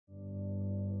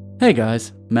Hey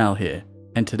guys, Mal here,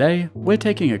 and today we're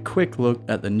taking a quick look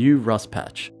at the new Rust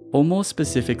patch, or more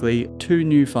specifically, 2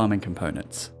 new farming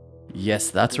components. Yes,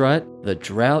 that's right, the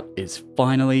drought is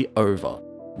finally over.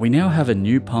 We now have a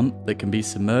new pump that can be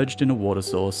submerged in a water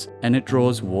source and it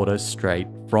draws water straight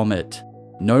from it.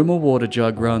 No more water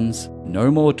jug runs,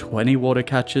 no more 20 water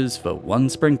catches for 1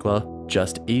 sprinkler,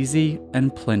 just easy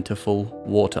and plentiful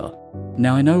water.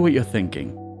 Now I know what you're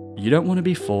thinking. You don't want to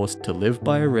be forced to live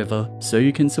by a river so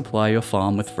you can supply your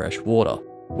farm with fresh water.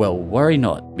 Well, worry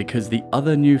not, because the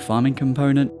other new farming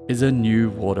component is a new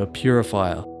water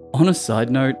purifier. On a side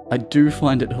note, I do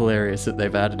find it hilarious that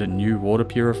they've added a new water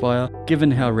purifier, given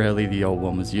how rarely the old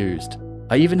one was used.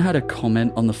 I even had a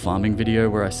comment on the farming video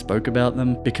where I spoke about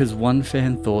them because one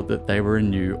fan thought that they were a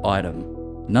new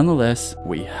item. Nonetheless,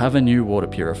 we have a new water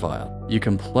purifier. You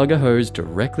can plug a hose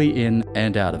directly in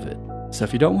and out of it. So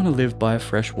if you don't want to live by a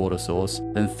fresh water source,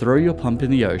 then throw your pump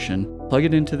in the ocean, plug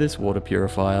it into this water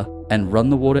purifier, and run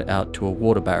the water out to a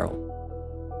water barrel.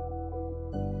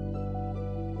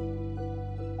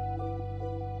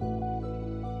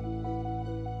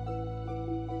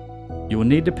 You will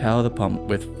need to power the pump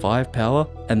with 5 power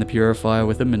and the purifier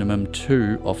with a minimum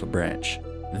 2 off a branch.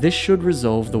 This should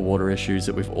resolve the water issues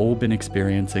that we've all been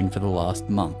experiencing for the last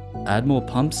month. Add more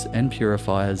pumps and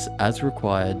purifiers as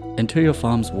required until your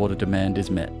farm's water demand is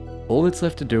met. All that's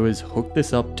left to do is hook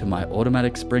this up to my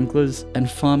automatic sprinklers and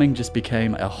farming just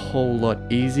became a whole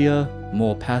lot easier,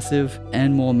 more passive,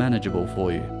 and more manageable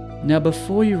for you. Now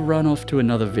before you run off to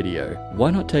another video,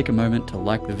 why not take a moment to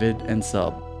like the vid and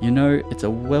sub? You know, it's a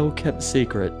well-kept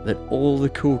secret that all the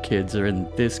cool kids are in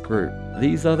this group.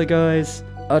 These other guys,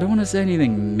 I don't want to say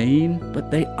anything mean, but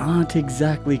they aren't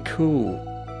exactly cool.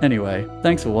 Anyway,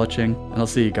 thanks for watching, and I'll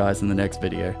see you guys in the next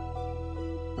video.